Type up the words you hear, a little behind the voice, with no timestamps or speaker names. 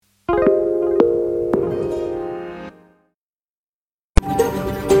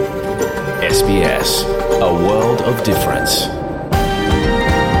of difference.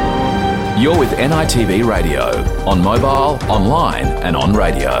 You're with NITV Radio, on mobile, online and on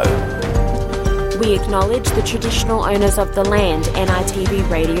radio. We acknowledge the traditional owners of the land NITV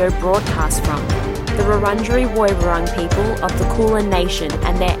Radio broadcasts from, the Wurundjeri Woiwurrung people of the Kulin Nation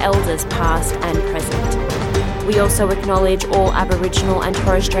and their elders past and present. We also acknowledge all Aboriginal and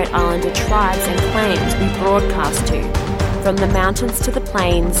Torres Strait Islander tribes and clans we broadcast to, from the mountains to the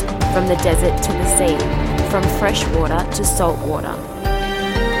plains, from the desert to the sea, from fresh water to salt water.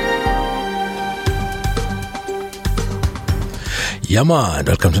 Yaman,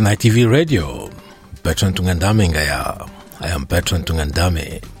 welcome to NITV Radio. Bertrand Tungandame Ngaya. I am Bertrand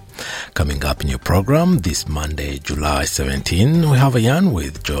Tungandame. Coming up in your program this Monday, July 17, we have a yarn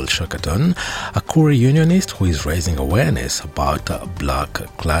with Joel Shackleton, a Koori unionist who is raising awareness about black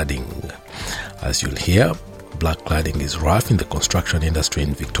cladding. As you'll hear, black cladding is rife in the construction industry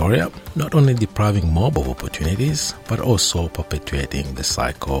in Victoria, not only depriving mob of opportunities, but also perpetuating the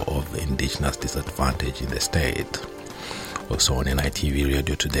cycle of Indigenous disadvantage in the state. Also on NITV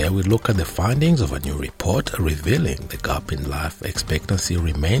Radio today, we look at the findings of a new report revealing the gap in life expectancy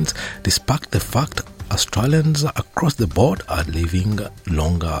remains despite the fact Australians across the board are living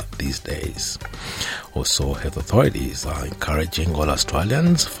longer these days. Also, health authorities are encouraging all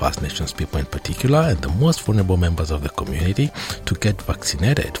Australians, First Nations people in particular, and the most vulnerable members of the community to get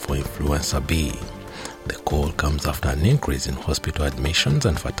vaccinated for influenza B. The call comes after an increase in hospital admissions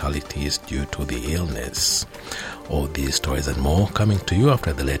and fatalities due to the illness. All these stories and more coming to you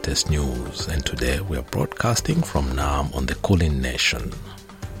after the latest news. And today we are broadcasting from Naarm on the Kulin Nation.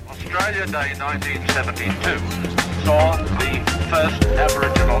 Australia Day 1972 saw the first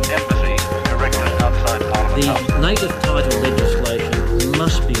Aboriginal embassy erected outside Parliament. The native title legislation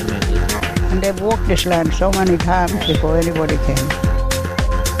must be amended. And they've walked this land so many times before anybody came.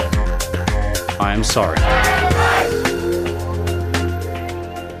 I am sorry.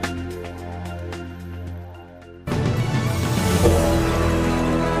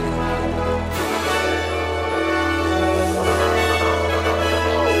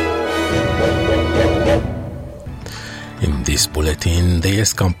 In this bulletin, the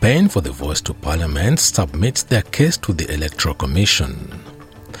Yes campaign for the Voice to Parliament submits their case to the Electoral Commission.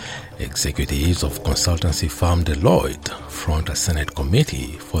 Executives of consultancy firm Deloitte front a Senate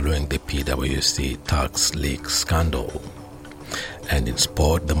committee following the PwC tax leak scandal. And in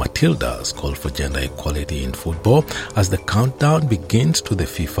sport, the Matildas call for gender equality in football as the countdown begins to the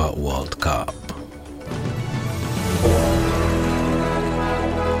FIFA World Cup.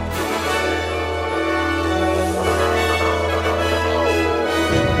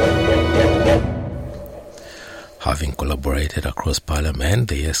 Having collaborated across Parliament,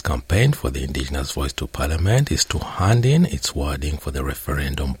 the Yes campaign for the Indigenous Voice to Parliament is to hand in its wording for the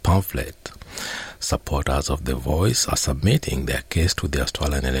referendum pamphlet. Supporters of the Voice are submitting their case to the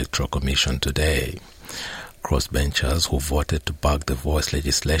Australian Electoral Commission today. Crossbenchers who voted to back the Voice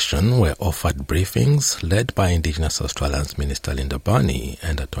legislation were offered briefings led by Indigenous Australians Minister Linda Burney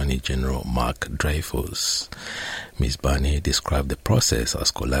and Attorney General Mark Dreyfus. Ms. Burney described the process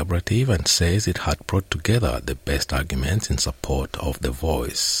as collaborative and says it had brought together the best arguments in support of the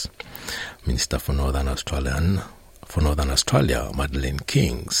Voice. Minister for Northern Australia, Madeleine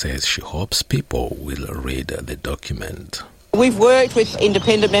King, says she hopes people will read the document. We've worked with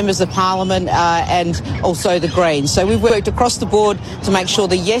independent members of Parliament and also the Greens. So we've worked across the board to make sure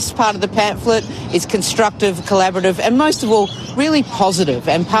the Yes part of the pamphlet is constructive, collaborative and most of all really positive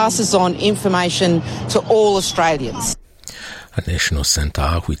and passes on information to all Australians. A national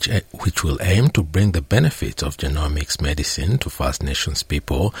centre which will aim to bring the benefits of genomics medicine to First Nations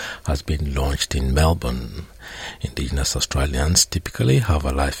people has been launched in Melbourne. Indigenous Australians typically have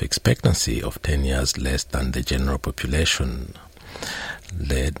a life expectancy of 10 years less than the general population.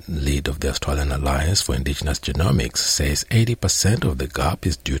 Lead of the Australian Alliance for Indigenous Genomics says 80% of the gap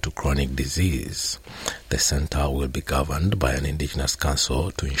is due to chronic disease. The centre will be governed by an Indigenous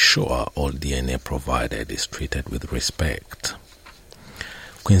council to ensure all DNA provided is treated with respect.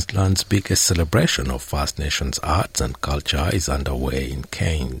 Queensland's biggest celebration of First Nations arts and culture is underway in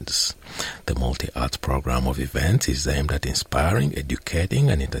Cairns. The multi-arts program of events is aimed at inspiring,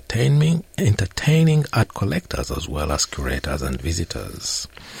 educating and entertaining art collectors as well as curators and visitors.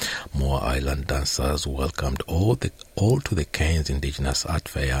 Moore Island dancers welcomed all to the Cairns Indigenous Art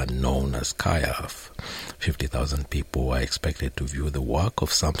Fair known as KIAF. 50,000 people are expected to view the work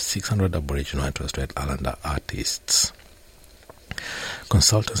of some 600 Aboriginal and Torres Strait Islander artists.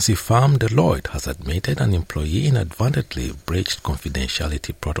 Consultancy firm Deloitte has admitted an employee inadvertently breached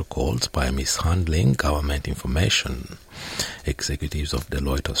confidentiality protocols by mishandling government information. Executives of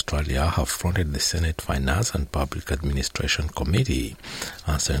Deloitte Australia have fronted the Senate Finance and Public Administration Committee,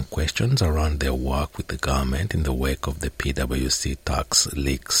 answering questions around their work with the government in the wake of the PwC tax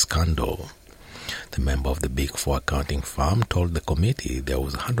leak scandal. The member of the Big Four accounting firm told the committee there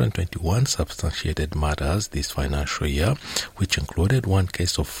was 121 substantiated matters this financial year, which included one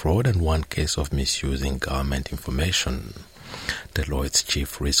case of fraud and one case of misusing government information. Deloitte's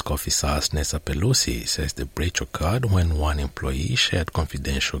Chief Risk Officer, Nessa Pelusi, says the breach occurred when one employee shared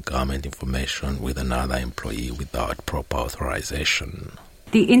confidential government information with another employee without proper authorization.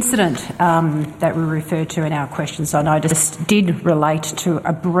 The incident that we referred to in our questions, I noticed, did relate to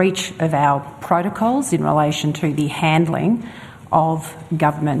a breach of our protocols in relation to the handling of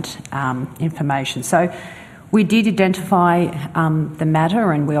government information. So we did identify the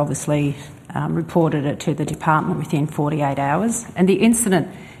matter, and we obviously reported it to the department within 48 hours. And the incident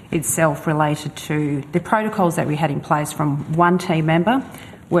itself related to the protocols that we had in place from one team member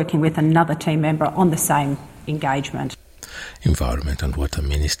working with another team member on the same engagement. Environment and Water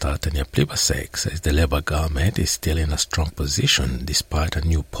Minister Tanya Plibersek says the Labour government is still in a strong position despite a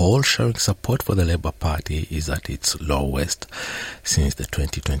new poll showing support for the Labour Party is at its lowest since the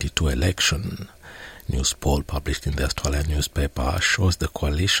 2022 election. News poll published in the Australian newspaper shows the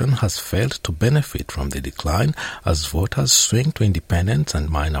coalition has failed to benefit from the decline as voters swing to independents and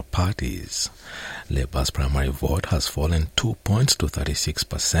minor parties. Labour's primary vote has fallen 2 points to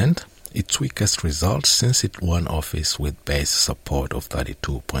 36%. Its weakest result since it won office with base support of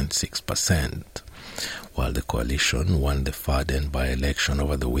 32.6%. While the coalition won the Farden by-election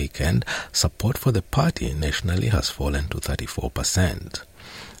over the weekend, support for the party nationally has fallen to 34%.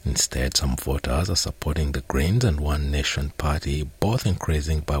 Instead, some voters are supporting the Greens and One Nation Party, both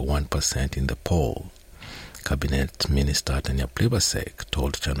increasing by 1% in the poll. Cabinet Minister Tanya Plibersek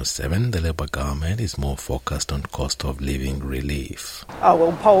told Channel 7 the Labour government is more focused on cost of living relief. Oh,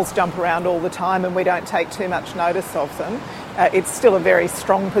 well, polls jump around all the time and we don't take too much notice of them. It's still a very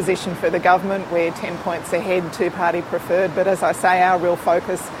strong position for the government. We're 10 points ahead, two-party preferred. But as I say, our real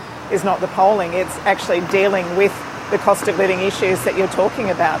focus is not the polling. It's actually dealing with the cost of living issues that you're talking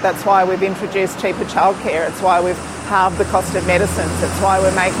about. That's why we've introduced cheaper childcare. It's why we've halved the cost of medicines. It's why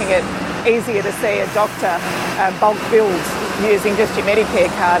we're making it easier to see a doctor bulk bills using just your Medicare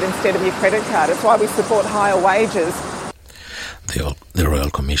card instead of your credit card. It's why we support higher wages. The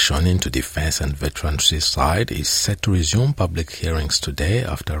Royal Commission into Defence and Veterans side is set to resume public hearings today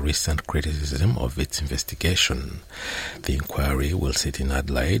after recent criticism of its investigation. The inquiry will sit in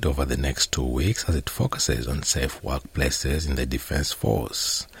Adelaide over the next 2 weeks as it focuses on safe workplaces in the Defence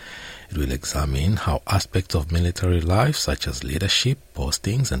Force. It will examine how aspects of military life such as leadership,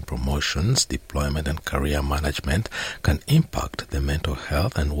 postings and promotions, deployment and career management can impact the mental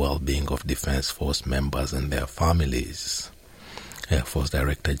health and well-being of Defence Force members and their families. Air Force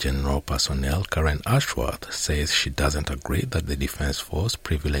Director General Personnel Karen Ashworth says she doesn't agree that the Defence Force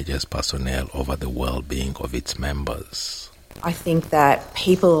privileges personnel over the well-being of its members. I think that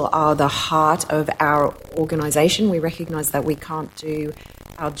people are the heart of our organisation. We recognise that we can't do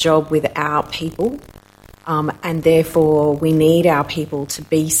our job without people, and therefore we need our people to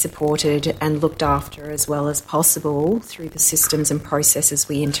be supported and looked after as well as possible through the systems and processes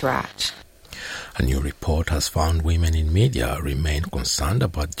we interact. A new report has found women in media remain concerned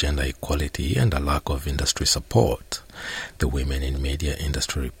about gender equality and a lack of industry support. The Women in Media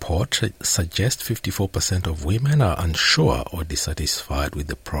Industry Report suggests 54% of women are unsure or dissatisfied with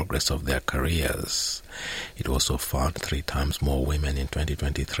the progress of their careers. It also found 3 times more women in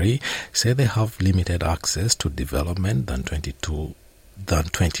 2023 say they have limited access to development than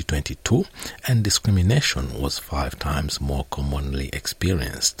 2022, and discrimination was 5 times more commonly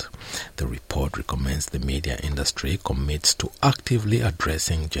experienced. The report recommends the media industry commits to actively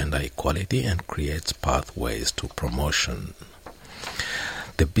addressing gender equality and creates pathways to promotion.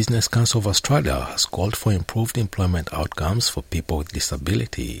 The Business Council of Australia has called for improved employment outcomes for people with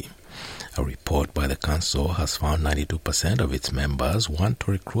disability. A report by the Council has found 92% of its members want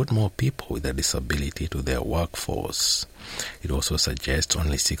to recruit more people with a disability to their workforce. It also suggests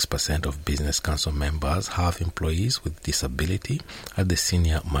only 6% of Business Council members have employees with disability at the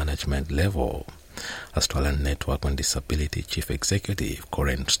senior management level. Australian Network on Disability Chief Executive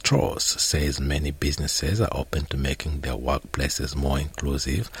Corinne Strauss says many businesses are open to making their workplaces more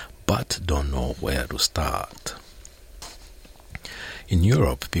inclusive but don't know where to start. In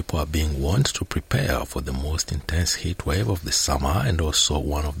Europe, people are being warned to prepare for the most intense heat wave of the summer and also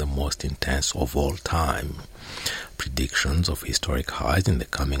one of the most intense of all time. predictions of historic highs in the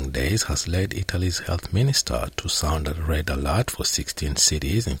coming days has led Italy's health minister to sound a red alert for 16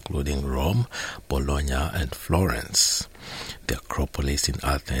 cities, including Rome, Bologna and Florence. The Acropolis in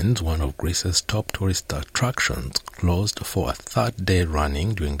Athens, one of Greece's top tourist attractions, closed for a third day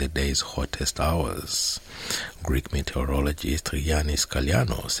running during the day's hottest hours. Greek meteorologist Yannis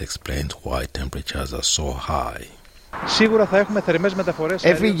Kalianos explains why temperatures are so high.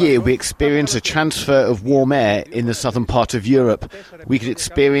 Every year we experience a transfer of warm air in the southern part of Europe. We could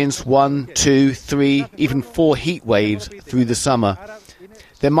experience 1, 2, 3, even 4 heat waves through the summer.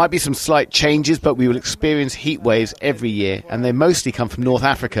 There might be some slight changes, but we will experience heat waves every year, and they mostly come from North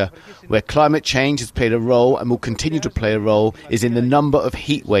Africa, where climate change has played a role and will continue to play a role is in the number of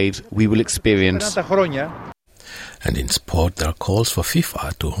heat waves we will experience. And in sport, there are calls for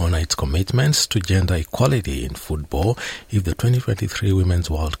FIFA to honour its commitments to gender equality in football if the 2023 Women's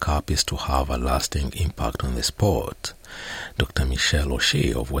World Cup is to have a lasting impact on the sport. Dr. Michelle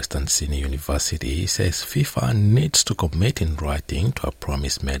O'Shea of Western Sydney University says FIFA needs to commit in writing to a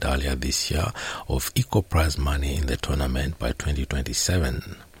promise made earlier this year of equal prize money in the tournament by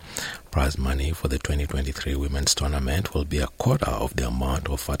 2027. Prize money for the 2023 Women's Tournament will be a quarter of the amount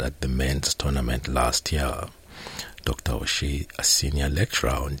offered at the men's tournament last year. Dr. O'Shea, a senior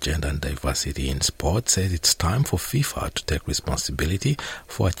lecturer on gender and diversity in sport, says it's time for FIFA to take responsibility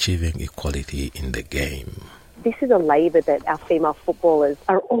for achieving equality in the game. This is a labour that our female footballers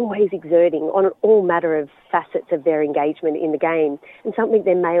are always exerting on all matter of facets of their engagement in the game, and something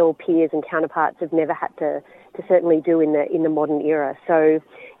their male peers and counterparts have never had to certainly do in the modern era. So,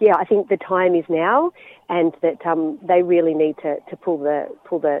 yeah, I think the time is now, and that they really need to pull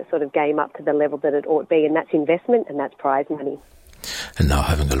the sort of game up to the level that it ought to be, and that's investment and that's prize money. And now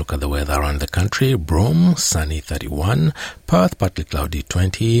having a look at the weather around the country. Broome, sunny 31. Perth, partly cloudy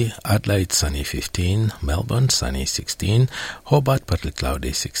 20. Adelaide, sunny 15. Melbourne, sunny 16. Hobart, partly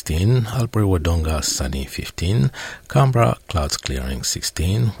cloudy 16. Albury-Wodonga, sunny 15. Canberra, clouds clearing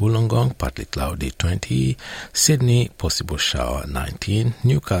 16. Wollongong, partly cloudy 20. Sydney, possible shower 19.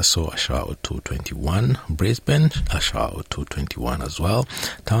 Newcastle, a shower or 2 21. Brisbane, a shower or 2 21 as well.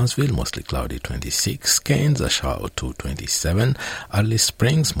 Townsville, mostly cloudy 26. Cairns, a shower or 2 27. Alice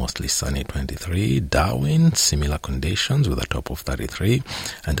Springs, mostly sunny 23. Darwin, similar conditions with a top of 33.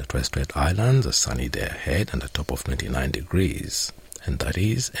 And the Torres Strait Islands, a sunny day ahead and a top of 29 degrees. And that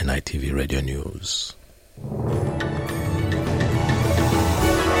is NITV Radio News.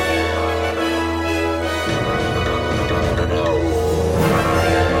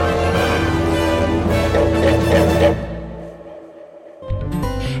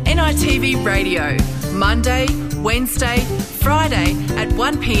 NITV Radio, Monday, Wednesday, Friday at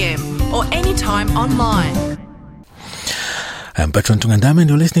 1 p.m. or anytime online. I'm Bertrand Tungandame and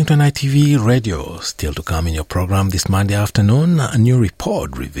you're listening to NITV Radio. Still to come in your program this Monday afternoon, a new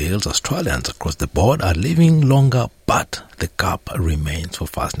report reveals Australians across the board are living longer, but the gap remains for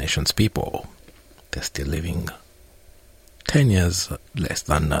First Nations people. They're still living 10 years less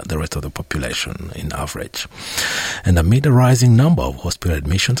than the rest of the population in average. And amid a rising number of hospital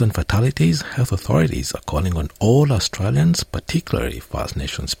admissions and fatalities, health authorities are calling on all Australians, particularly First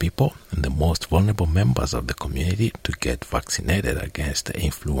Nations people and the most vulnerable members of the community, to get vaccinated against the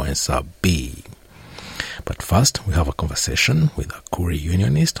influenza B. But first, we have a conversation with a Koori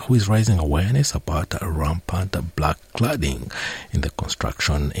unionist who is raising awareness about rampant black cladding in the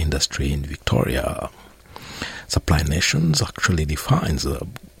construction industry in Victoria. Supply Nations actually defines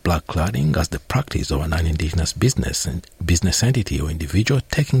black cladding as the practice of an non-Indigenous business entity or individual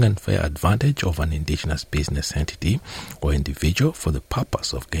taking unfair advantage of an Indigenous business entity or individual for the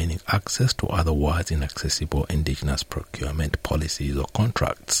purpose of gaining access to otherwise inaccessible Indigenous procurement policies or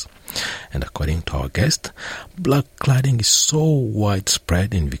contracts. And according to our guest, black cladding is so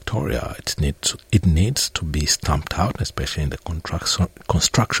widespread in Victoria, it needs to be stamped out, especially in the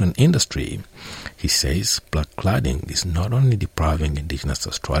construction industry. He says black cladding is not only depriving Indigenous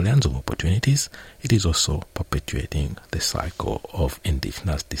Australians of opportunities, it is also perpetuating the cycle of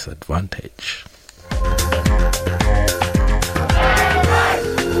Indigenous disadvantage.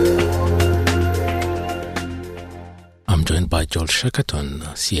 I'm joined by Joel Shackleton,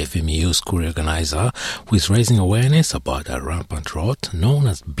 CFMEU's Koori organizer, who is raising awareness about a rampant rot known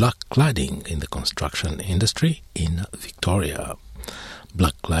as black cladding in the construction industry in Victoria.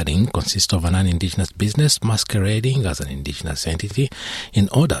 Black cladding consists of a non-Indigenous business masquerading as an Indigenous entity in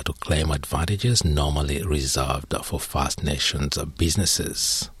order to claim advantages normally reserved for First Nations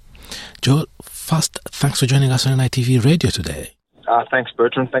businesses. Joel, first, thanks for joining us on NITV Radio today. Thanks,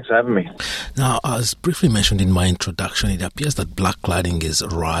 Bertrand. Thanks for having me. Now, as briefly mentioned in my introduction, it appears that blacklighting is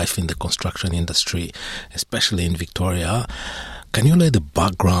rife in the construction industry, especially in Victoria. Can you lay the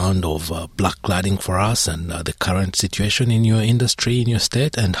background of blacklighting for us and the current situation in your industry, in your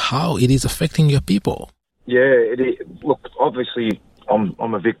state, and how it is affecting your people? Yeah, it is. Look, obviously, I'm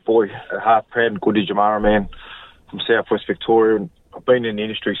a Vic boy, a half-proud Goodie Jamara man from southwest Victoria, and I've been in the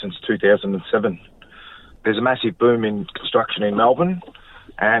industry since 2007. There's a massive boom in construction in Melbourne,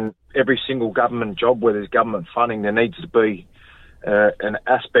 and every single government job where there's government funding, there needs to be an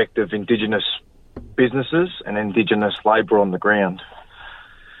aspect of Indigenous businesses and Indigenous labour on the ground.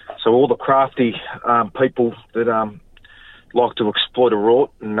 So all the crafty people that like to exploit a rort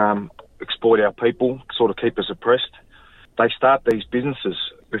and exploit our people, sort of keep us oppressed, they start these businesses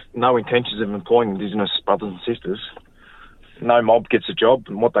with no intentions of employing Indigenous brothers and sisters. No mob gets a job,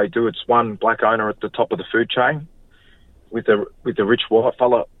 and what they do, it's one black owner at the top of the food chain with the rich white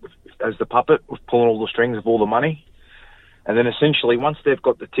fella as the puppet, with pulling all the strings of all the money. And then essentially, once they've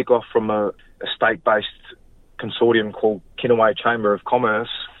got the tick off from a state-based consortium called Kinaway Chamber of Commerce,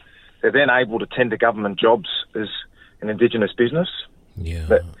 they're then able to tender government jobs as an Indigenous business. Yeah.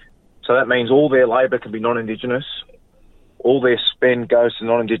 So that means all their labour can be non-Indigenous, all their spend goes to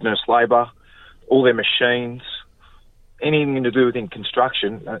non-Indigenous labour, all their machines, anything to do with in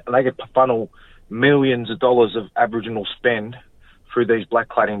construction, and they can funnel millions of dollars of Aboriginal spend through these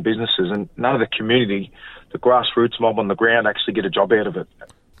blacklighting businesses, and none of the community, the grassroots mob on the ground, actually get a job out of it.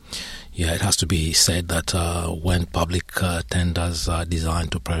 Yeah, it has to be said that when public tenders are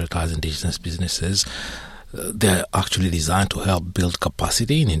designed to prioritise Indigenous businesses, they're actually designed to help build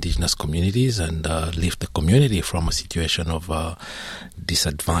capacity in Indigenous communities and lift the community from a situation of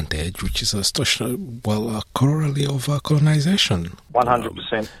disadvantage, which is a corollary of colonisation.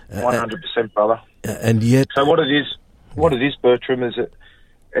 100%, 100%, brother. And yet... So what it is, Bertram, is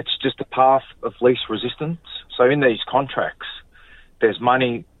it's just a path of least resistance. So in these contracts, there's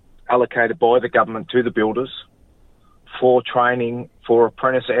money allocated by the government to the builders for training, for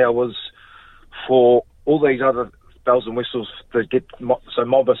apprentice hours, for all these other bells and whistles that so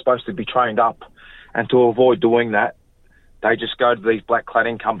mob are supposed to be trained up, and to avoid doing that, they just go to these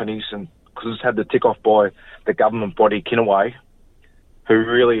blacklighting companies, and because it's had the tick off by the government body Kinaway, who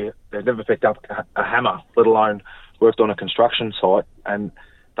really, they've never picked up a hammer, let alone worked on a construction site, and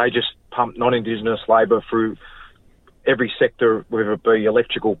they just pump non-Indigenous labour through every sector, whether it be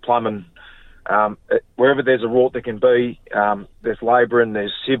electrical, plumbing, wherever there's a rort there can be, there's labour and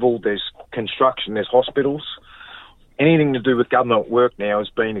there's civil, there's construction, there's hospitals. Anything to do with government work now is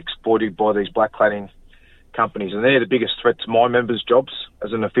being exploited by these blacklighting companies, and they're the biggest threat to my members' jobs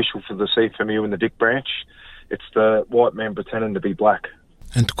as an official for the CFMU and the Dick branch. It's the white man pretending to be black.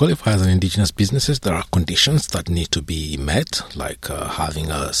 And to qualify as an Indigenous businesses, there are conditions that need to be met, like having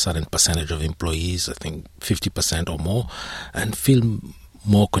a certain percentage of employees, I think 50% or more, and fill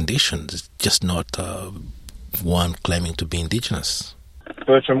more conditions, just not one claiming to be Indigenous.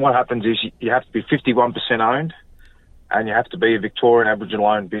 Bertram, what happens is you have to be 51% owned, and you have to be a Victorian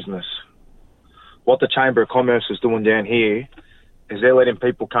Aboriginal-owned business. What the Chamber of Commerce is doing down here is they're letting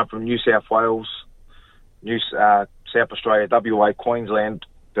people come from New South Wales, South Australia, WA, Queensland,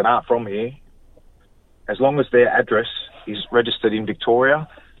 that aren't from here. As long as their address is registered in Victoria,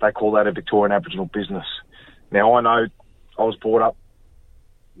 they call that a Victorian Aboriginal business. Now, I know I was brought up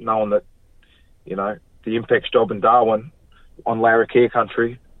knowing that, the Impex job in Darwin on Larrakia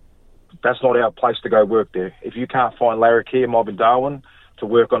country, that's not our place to go work there. If you can't find Larrakia mob in Darwin to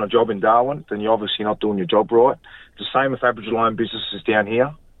work on a job in Darwin, then you're obviously not doing your job right. It's the same with Aboriginal-owned businesses down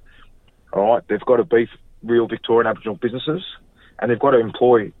here. All right, they've got to be real Victorian Aboriginal businesses, and they've got to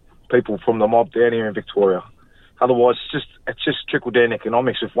employ people from the mob down here in Victoria. Otherwise, it's just trickle-down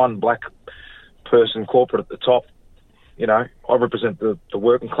economics with one black person corporate at the top. I represent the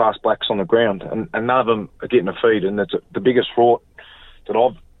working class blacks on the ground, and none of them are getting a feed, and that's the biggest fraud that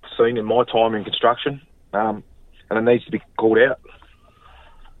I've seen in my time in construction, and it needs to be called out.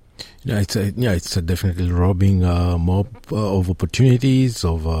 It's definitely robbing mob of opportunities,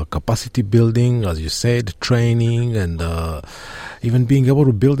 of capacity building, as you said, training, and even being able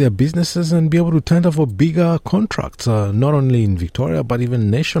to build their businesses and be able to tender for bigger contracts, not only in Victoria but even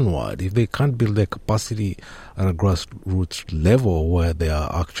nationwide. If they can't build their capacity at a grassroots level where they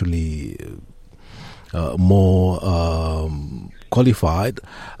are actually more qualified,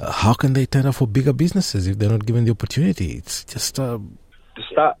 how can they tender for bigger businesses if they're not given the opportunity? It's just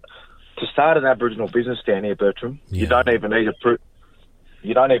To start an Aboriginal business down here, Bertram, you don't even need a proof.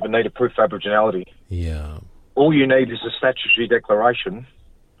 You don't even need a proof of Aboriginality. Yeah. All you need is a statutory declaration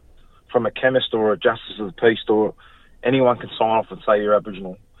from a chemist or a justice of the peace, or anyone can sign off and say you're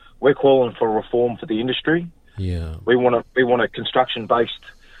Aboriginal. we're calling for reform for the industry. Yeah. We want a construction-based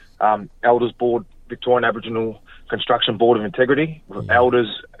elders board, Victorian Aboriginal Construction Board of Integrity, with elders,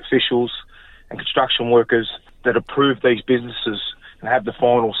 officials, and construction workers that approve these businesses and have the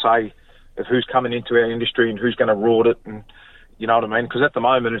final say of who's coming into our industry and who's going to reward it, and you know what I mean? Because at the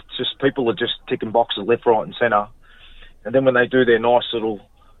moment, it's just people are just ticking boxes left, right, and centre, and then when they do their nice little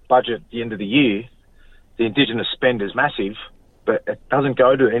budget at the end of the year, the Indigenous spend is massive, but it doesn't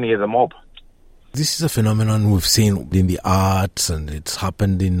go to any of the mob. This is a phenomenon we've seen in the arts, and it's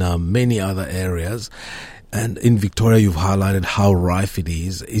happened in many other areas. And in Victoria, you've highlighted how rife it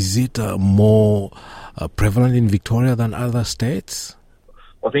is. Is it more prevalent in Victoria than other states?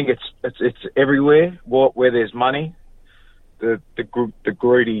 I think it's everywhere. Where there's money, the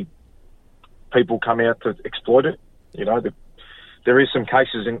greedy people come out to exploit it. You know, there is some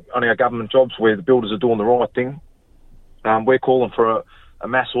cases on our government jobs where the builders are doing the right thing. We're calling for a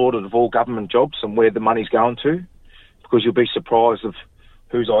mass audit of all government jobs and where the money's going to, because you'll be surprised of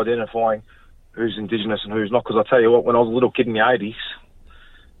who's identifying who's Indigenous and who's not. Because I tell you what, when I was a little kid in the 80s,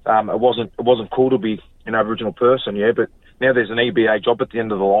 it wasn't cool to be an Aboriginal person, but now there's an EBA job at the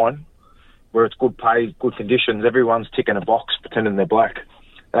end of the line where it's good pay, good conditions. Everyone's ticking a box pretending they're black.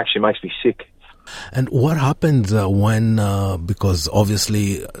 It actually makes me sick. And what happens when, because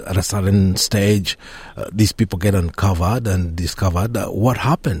obviously at a certain stage, these people get uncovered and discovered, what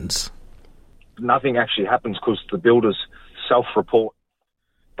happens? Nothing actually happens because the builders self-report.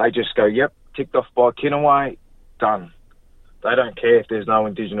 They just go, yep, ticked off by Kinaway, done. They don't care if there's no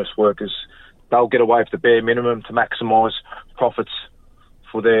Indigenous workers. They'll get away with the bare minimum to maximise profits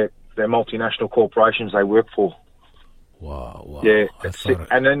for their multinational corporations they work for. Wow. Yeah, that's it.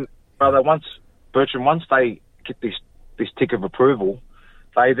 And then, brother, once they get this tick of approval,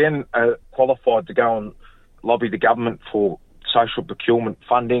 they then are qualified to go and lobby the government for social procurement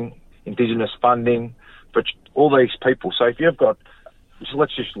funding, Indigenous funding, but all these people. So if you've got,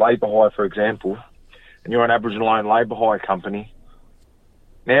 let's just labour hire, for example, and you're an Aboriginal-owned labour hire company,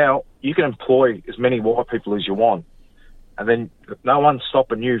 now you can employ as many white people as you want, and then no one's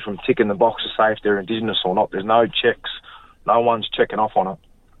stopping you from ticking the box to say if they're Indigenous or not. There's no checks. No one's checking off on it.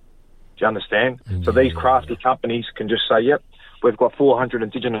 Do you understand? Yeah. So these crafty companies can just say, yep, we've got 400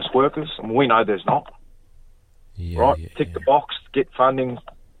 Indigenous workers, and we know there's not. Tick the box, get funding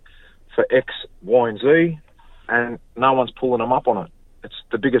for X, Y, and Z, and no one's pulling them up on it. It's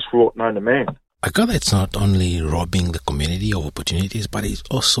the biggest fraud known to man. I gather it's not only robbing the community of opportunities, but it's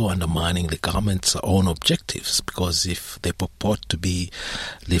also undermining the government's own objectives, because if they purport to be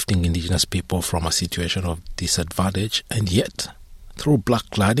lifting Indigenous people from a situation of disadvantage, and yet through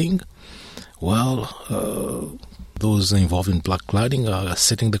blacklighting, those involved in blacklighting are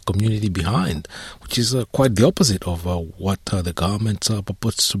setting the community behind, which is quite the opposite of what the government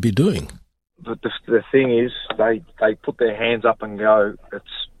purports to be doing. But the thing is, they put their hands up and go,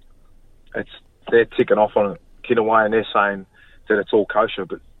 they're ticking off on it, Kinaway, and they're saying that it's all kosher.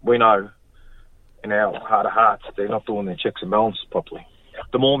 But we know in our heart of hearts they're not doing their checks and balances properly.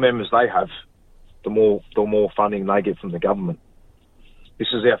 The more members they have, the more funding they get from the government. This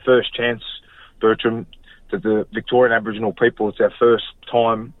is our first chance, Bertram, to the Victorian Aboriginal people. It's our first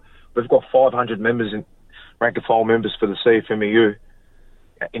time. We've got 500 members, rank and file members for the CFMEU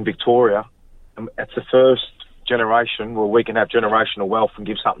in Victoria. And it's the first generation where we can have generational wealth and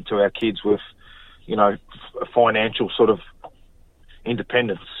give something to our kids with, a financial sort of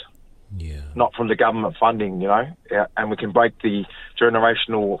independence. Yeah. Not from the government funding, and we can break the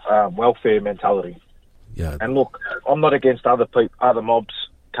generational welfare mentality. Yeah. And look, I'm not against other mobs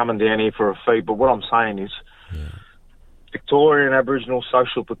coming down here for a fee, but what I'm saying is Victorian Aboriginal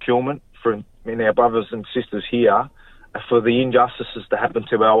social procurement for our brothers and sisters here are for the injustices that happen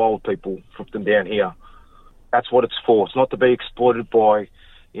to our old people from down here. That's what it's for. It's not to be exploited by,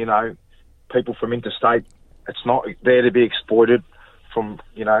 people from interstate. It's not there to be exploited from,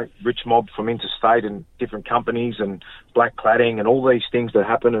 rich mob from interstate and different companies and black cladding and all these things that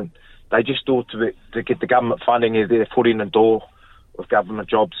happen, and they just do it to get the government funding is their foot in the door of government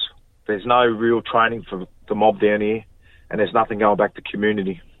jobs. There's no real training for the mob down here, and there's nothing going back to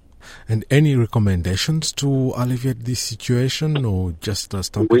community. And any recommendations to alleviate this situation, or just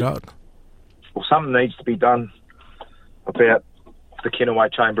stamp it out? Well, something needs to be done about the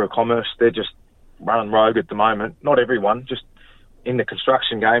Kinaway Chamber of Commerce. They're just running rogue at the moment. Not everyone, just in the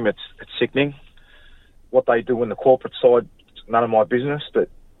construction game, it's sickening. What they do in the corporate side, it's none of my business, but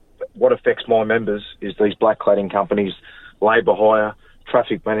what affects my members is these black cladding companies, labour hire,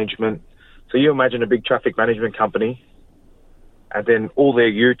 traffic management. So you imagine a big traffic management company, and then all their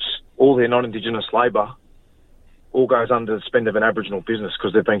utes, all their non-Indigenous labour, all goes under the spend of an Aboriginal business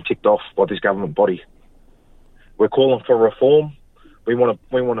because they've been ticked off by this government body. We're calling for reform. We want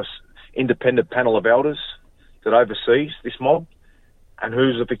an independent panel of elders that oversees this mob and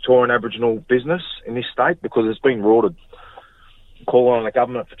who's a Victorian Aboriginal business in this state, because it's been rorted. Calling on the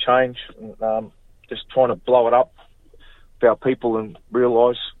government for change, just trying to blow it up for our people and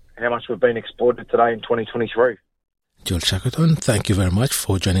realise how much we've been exploited today in 2023. Joel Shackleton, thank you very much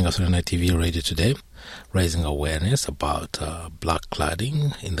for joining us on NITV Radio today, raising awareness about black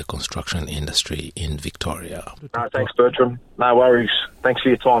cladding in the construction industry in Victoria. No, thanks, Bertram. No worries. Thanks for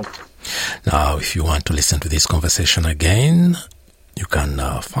your time. Now, if you want to listen to this conversation again, you can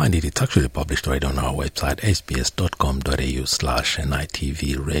find it. It's actually published right on our website,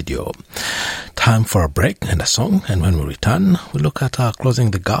 sbs.com.au/NITV Radio. Time for a break and a song, and when we return, we look at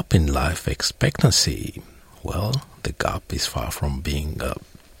closing the gap in life expectancy. Well, the gap is far from being...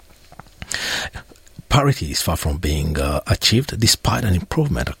 parity is far from being achieved despite an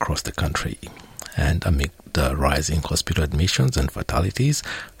improvement across the country. And amid the rising hospital admissions and fatalities,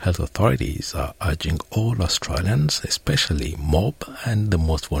 health authorities are urging all Australians, especially mob and the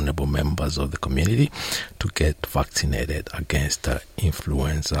most vulnerable members of the community, to get vaccinated against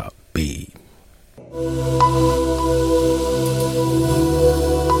influenza B.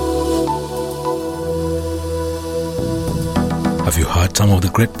 Have you heard some of the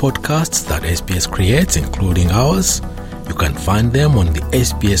great podcasts that SBS creates, including ours? You can find them on the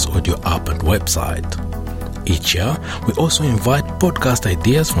SBS audio app and website. Each year, we also invite podcast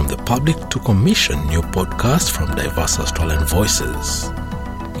ideas from the public to commission new podcasts from diverse Australian voices.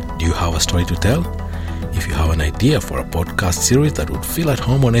 Do you have a story to tell? If you have an idea for a podcast series that would feel at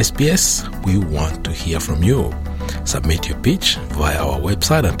home on SBS, we want to hear from you. Submit your pitch via our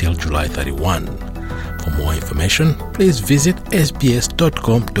website until July 31. For more information, please visit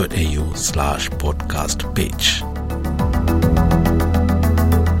sbs.com.au/podcastpitch.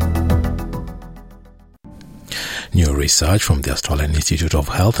 New research from the Australian Institute of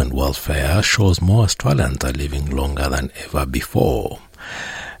Health and Welfare shows more Australians are living longer than ever before.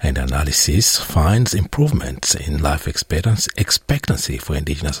 And analysis finds improvements in life expectancy for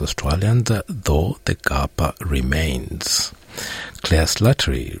Indigenous Australians, though the gap remains. Claire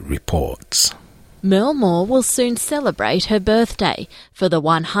Slattery reports. Mel Moore will soon celebrate her birthday for the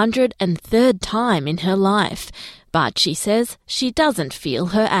 103rd time in her life, but she says she doesn't feel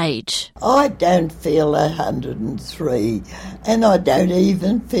her age. I don't feel 103, and I don't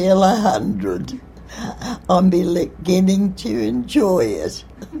even feel 100. I'm beginning to enjoy it.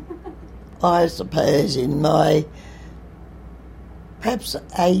 I suppose in my perhaps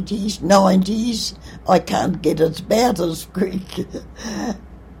 80s, 90s, I can't get about as quick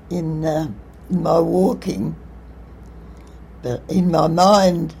in my walking, but in my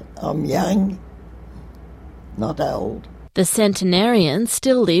mind I'm young, not old. The centenarian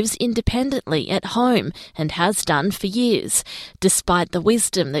still lives independently at home and has done for years. Despite the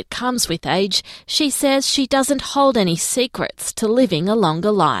wisdom that comes with age, she says she doesn't hold any secrets to living a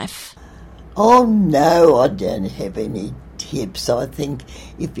longer life. Oh no, I don't have any tips. I think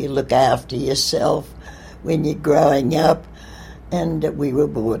if you look after yourself when you're growing up, and we were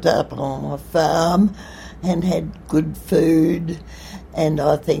brought up on a farm and had good food, and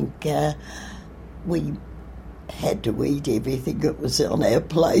I think we had to eat everything that was on our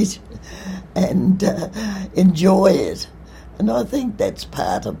plate and enjoy it. And I think that's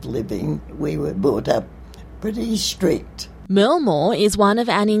part of living. We were brought up pretty strict. Mel Moore is one of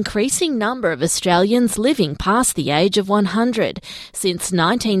an increasing number of Australians living past the age of 100. Since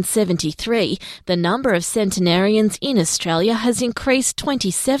 1973, the number of centenarians in Australia has increased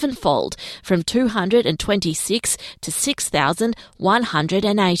 27-fold, from 226 to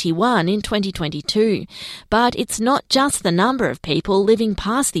 6,181 in 2022. But it's not just the number of people living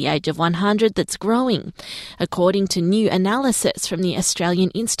past the age of 100 that's growing. According to new analysis from the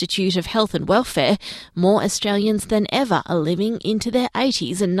Australian Institute of Health and Welfare, more Australians than ever are living into their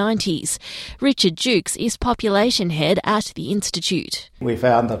 80s and 90s. Richard Jukes is population head at the Institute. We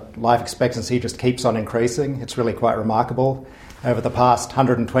found that life expectancy just keeps on increasing. It's really quite remarkable. Over the past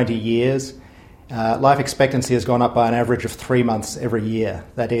 120 years, life expectancy has gone up by an average of 3 months every year.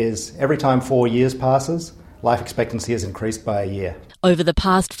 That is, every time 4 years passes, life expectancy has increased by a year. Over the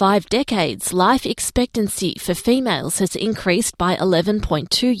past 5 decades, life expectancy for females has increased by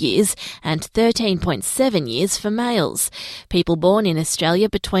 11.2 years and 13.7 years for males. People born in Australia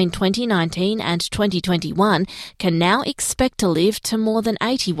between 2019 and 2021 can now expect to live to more than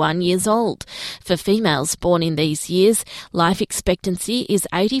 81 years old. For females born in these years, life expectancy is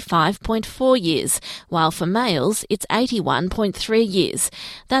 85.4 years, while for males it's 81.3 years.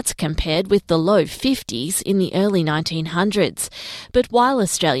 That's compared with the low 50s in the early 1900s. But while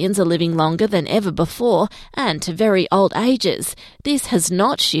Australians are living longer than ever before and to very old ages, this has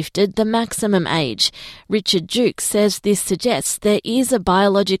not shifted the maximum age. Richard Duke says this suggests there is a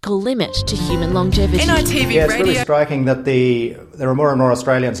biological limit to human longevity. NITV it's Radio. Really striking that there are more and more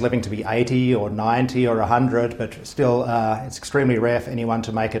Australians living to be 80 or 90 or 100, but still it's extremely rare for anyone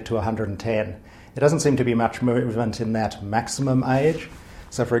to make it to 110. There doesn't seem to be much movement in that maximum age.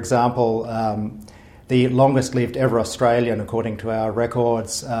 So, for example, the longest lived ever Australian, according to our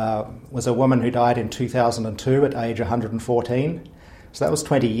records, was a woman who died in 2002 at age 114. So that was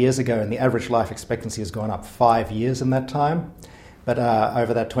 20 years ago, and the average life expectancy has gone up 5 years in that time. But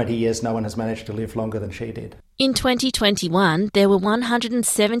over that 20 years, no one has managed to live longer than she did. In 2021, there were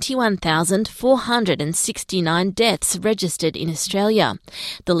 171,469 deaths registered in Australia.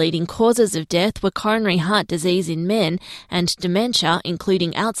 The leading causes of death were coronary heart disease in men and dementia,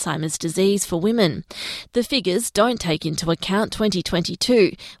 including Alzheimer's disease for women. The figures don't take into account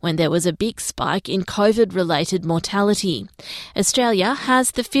 2022, when there was a big spike in COVID-related mortality. Australia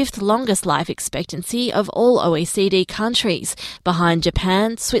has the fifth longest life expectancy of all OECD countries, behind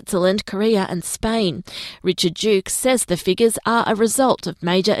Japan, Switzerland, Korea and Spain. Richard Duke says the figures are a result of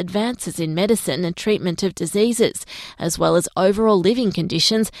major advances in medicine and treatment of diseases, as well as overall living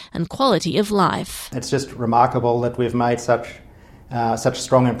conditions and quality of life. It's just remarkable that we've made such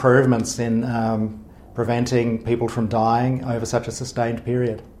strong improvements in preventing people from dying over such a sustained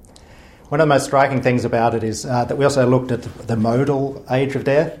period. One of the most striking things about it is that we also looked at the modal age of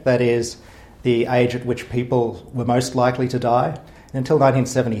death, that is, the age at which people were most likely to die. Until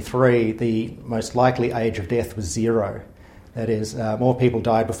 1973, the most likely age of death was 0. That is, more people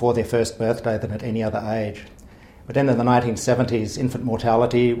died before their first birthday than at any other age. But then in the 1970s, infant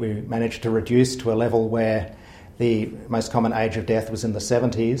mortality, we managed to reduce to a level where the most common age of death was in the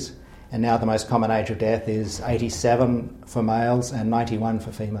 70s, and now the most common age of death is 87 for males and 91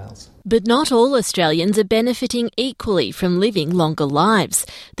 for females. But not all Australians are benefiting equally from living longer lives.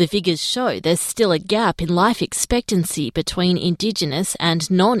 The figures show there's still a gap in life expectancy between Indigenous and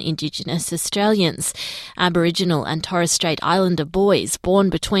non-Indigenous Australians. Aboriginal and Torres Strait Islander boys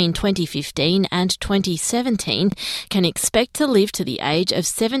born between 2015 and 2017 can expect to live to the age of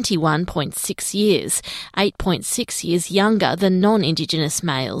 71.6 years, 8.6 years younger than non-Indigenous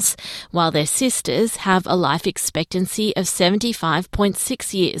males, while their sisters have a life expectancy of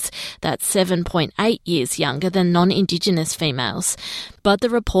 75.6 years. That's 7.8 years younger than non-Indigenous females. But the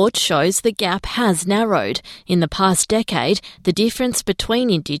report shows the gap has narrowed. In the past decade, the difference between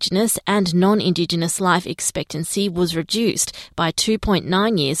Indigenous and non-Indigenous life expectancy was reduced by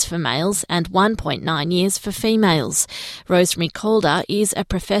 2.9 years for males and 1.9 years for females. Rosemary Calder is a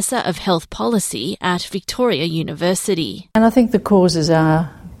Professor of Health Policy at Victoria University. And I think the causes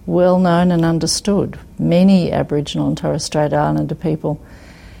are well known and understood. Many Aboriginal and Torres Strait Islander people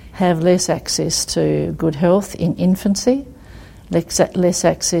have less access to good health in infancy, less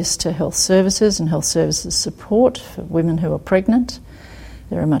access to health services and health services support for women who are pregnant.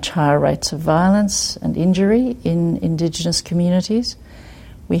 There are much higher rates of violence and injury in Indigenous communities.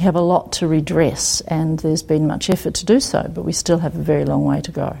 We have a lot to redress, and there's been much effort to do so, but we still have a very long way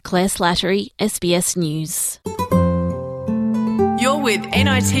to go. Claire Slattery, SBS News. You're with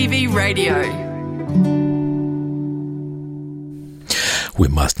NITV Radio. We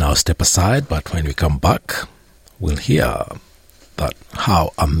must now step aside, but when we come back, we'll hear that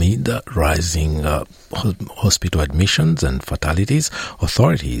how amid rising hospital admissions and fatalities,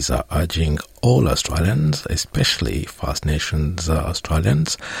 authorities are urging all Australians, especially First Nations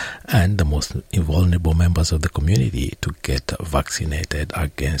Australians and the most vulnerable members of the community, to get vaccinated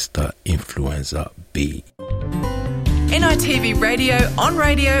against influenza B. NITV Radio, on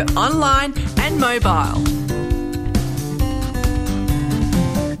radio, online and mobile.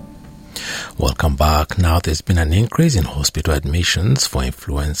 Welcome back. Now, there's been an increase in hospital admissions for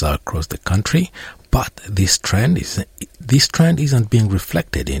influenza across the country, but this trend isn't being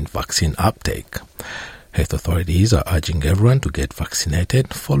reflected in vaccine uptake. Health authorities are urging everyone to get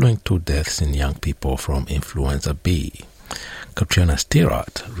vaccinated following 2 deaths in young people from influenza B. Katrina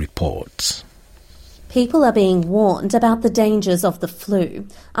Stirrat reports. People are being warned about the dangers of the flu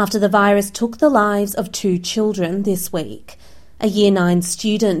after the virus took the lives of 2 children this week. A Year 9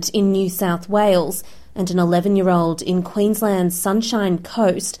 student in New South Wales and an 11-year-old in Queensland's Sunshine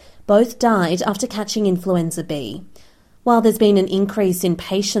Coast both died after catching influenza B. While there's been an increase in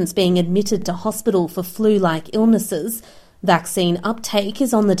patients being admitted to hospital for flu-like illnesses, vaccine uptake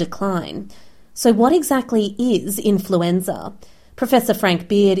is on the decline. So what exactly is influenza? Professor Frank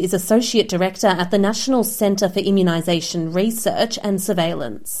Beard is Associate Director at the National Centre for Immunisation Research and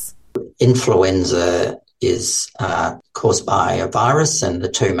Surveillance. Influenza is caused by a virus, and the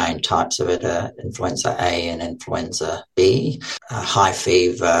two main types of it are influenza A and influenza B. High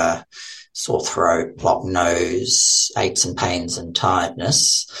fever, sore throat, blocked nose, aches and pains and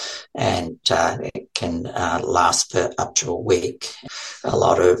tiredness, and it can last for up to a week.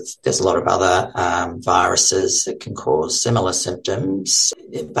 There's a lot of other viruses that can cause similar symptoms,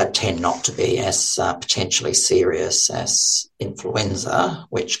 but tend not to be as potentially serious as influenza,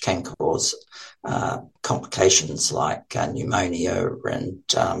 which can cause complications like pneumonia and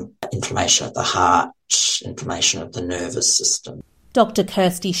inflammation of the heart, inflammation of the nervous system. Dr.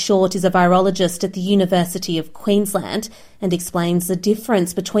 Kirsty Short is a virologist at the University of Queensland and explains the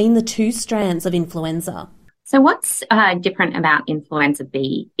difference between the two strands of influenza. So what's different about influenza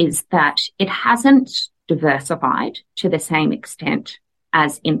B is that it hasn't diversified to the same extent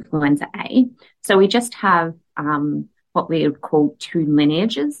as influenza A. So we just have what we would call two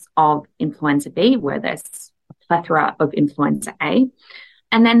lineages of influenza B, where there's a plethora of influenza A.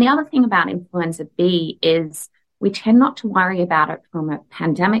 And then the other thing about influenza B is we tend not to worry about it from a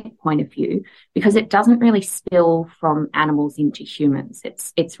pandemic point of view because it doesn't really spill from animals into humans.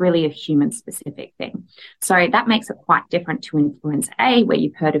 It's really a human-specific thing. So that makes it quite different to influenza A, where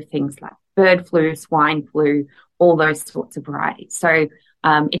you've heard of things like bird flu, swine flu, all those sorts of varieties. So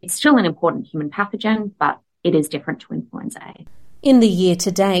it's still an important human pathogen, but it is different to influenza A. In the year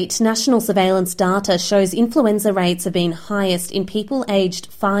to date, national surveillance data shows influenza rates have been highest in people aged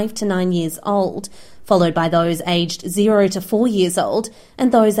 5 to 9 years old, followed by those aged 0 to 4 years old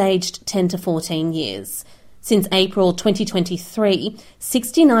and those aged 10 to 14 years. Since April 2023,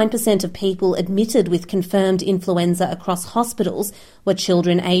 69% of people admitted with confirmed influenza across hospitals were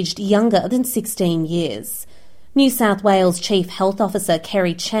children aged younger than 16 years. New South Wales Chief Health Officer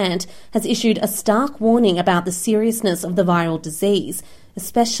Kerry Chant has issued a stark warning about the seriousness of the viral disease,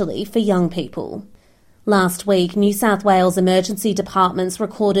 especially for young people. Last week, New South Wales emergency departments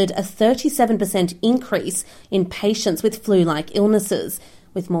recorded a 37% increase in patients with flu-like illnesses,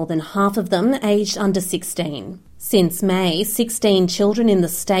 with more than half of them aged under 16. Since May, 16 children in the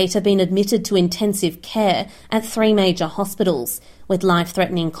state have been admitted to intensive care at 3 major hospitals, with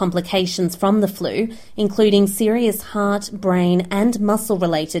life-threatening complications from the flu, including serious heart, brain and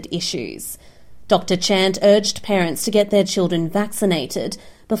muscle-related issues. Dr. Chant urged parents to get their children vaccinated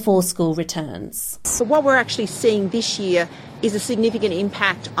before school returns. So what we're actually seeing this year is a significant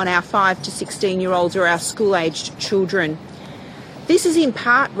impact on our 5 to 16-year-olds or our school-aged children. This is in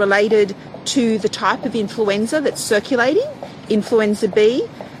part related to the type of influenza that's circulating, influenza B,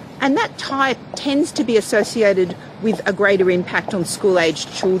 and that type tends to be associated with a greater impact on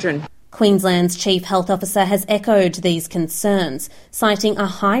school-aged children. Queensland's Chief Health Officer has echoed these concerns, citing a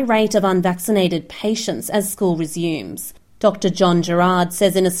high rate of unvaccinated patients as school resumes. Dr. John Gerard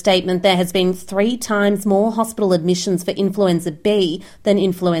says in a statement there has been 3 times more hospital admissions for influenza B than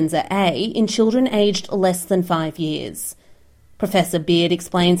influenza A in children aged less than 5 years. Professor Beard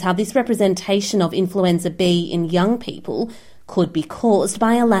explains how this representation of influenza B in young people could be caused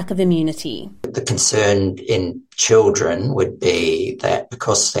by a lack of immunity. The concern in children would be that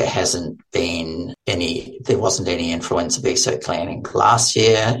because there wasn't any influenza B circulating last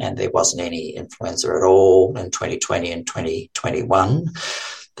year and there wasn't any influenza at all in 2020 and 2021,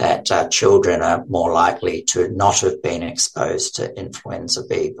 that children are more likely to not have been exposed to influenza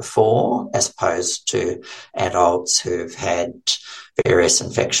B before, as opposed to adults who've had various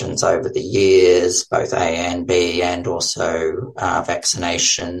infections over the years, both A and B, and also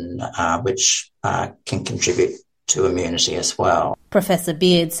vaccination, which can contribute to immunity as well. Professor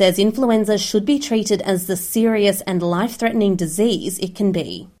Beard says influenza should be treated as the serious and life-threatening disease it can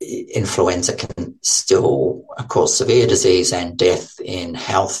be. Influenza can still cause severe disease and death in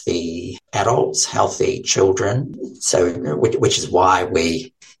healthy adults, healthy children, so which is why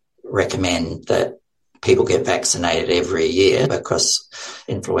we recommend that people get vaccinated every year, because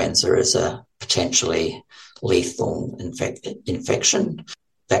influenza is a potentially lethal infection.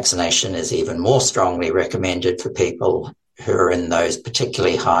 Vaccination is even more strongly recommended for people who are in those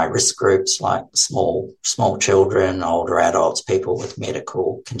particularly high-risk groups like small children, older adults, people with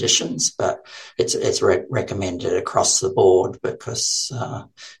medical conditions. But it's recommended across the board because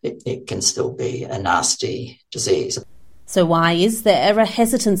it can still be a nasty disease. So why is there a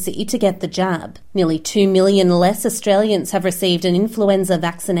hesitancy to get the jab? Nearly 2 million less Australians have received an influenza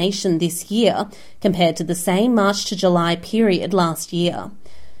vaccination this year compared to the same March to July period last year.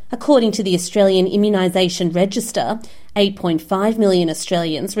 According to the Australian Immunisation Register, 8.5 million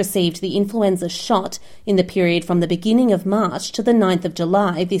Australians received the influenza shot in the period from the beginning of March to the 9th of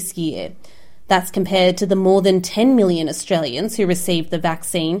July this year. That's compared to the more than 10 million Australians who received the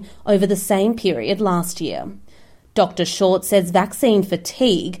vaccine over the same period last year. Dr. Short says vaccine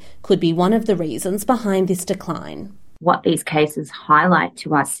fatigue could be one of the reasons behind this decline. What these cases highlight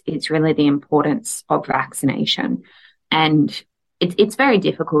to us is really the importance of vaccination. And it's very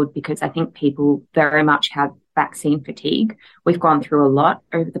difficult because I think people very much have vaccine fatigue. We've gone through a lot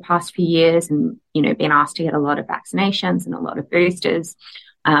over the past few years and, been asked to get a lot of vaccinations and a lot of boosters.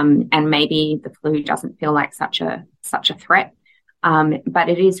 And maybe the flu doesn't feel like such a threat. But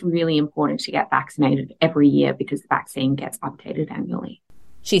it is really important to get vaccinated every year because the vaccine gets updated annually.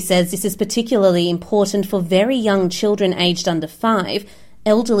 She says this is particularly important for very young children aged under 5,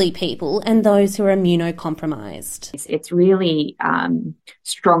 elderly people and those who are immunocompromised. It's really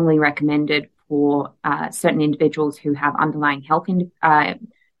strongly recommended for certain individuals who have underlying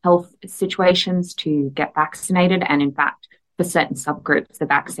health situations to get vaccinated, and in fact, for certain subgroups, the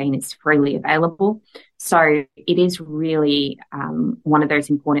vaccine is freely available. So it is really one of those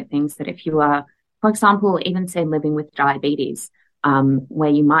important things that if you are, for example, even say living with diabetes, where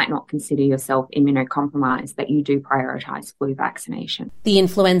you might not consider yourself immunocompromised, that you do prioritise flu vaccination. The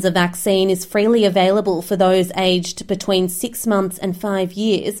influenza vaccine is freely available for those aged between 6 months and 5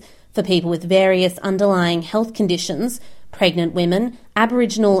 years for people with various underlying health conditions, pregnant women,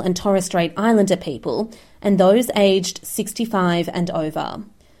 Aboriginal and Torres Strait Islander people, and those aged 65 and over.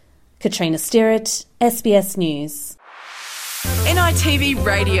 Katrina Stirrett, SBS News. NITV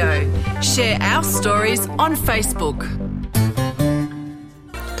Radio. Share our stories on Facebook.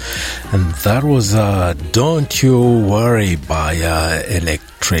 And that was Don't You Worry by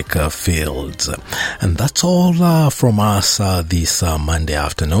Electric Fields. And that's all from us this Monday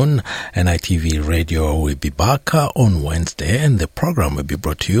afternoon. NITV Radio will be back on Wednesday, and the program will be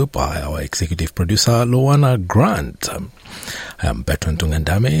brought to you by our executive producer, Luana Grant. I am Bertrand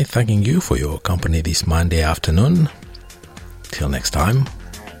Tungandame, thanking you for your company this Monday afternoon. Till next time,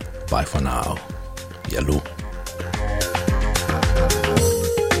 bye for now. Yalu.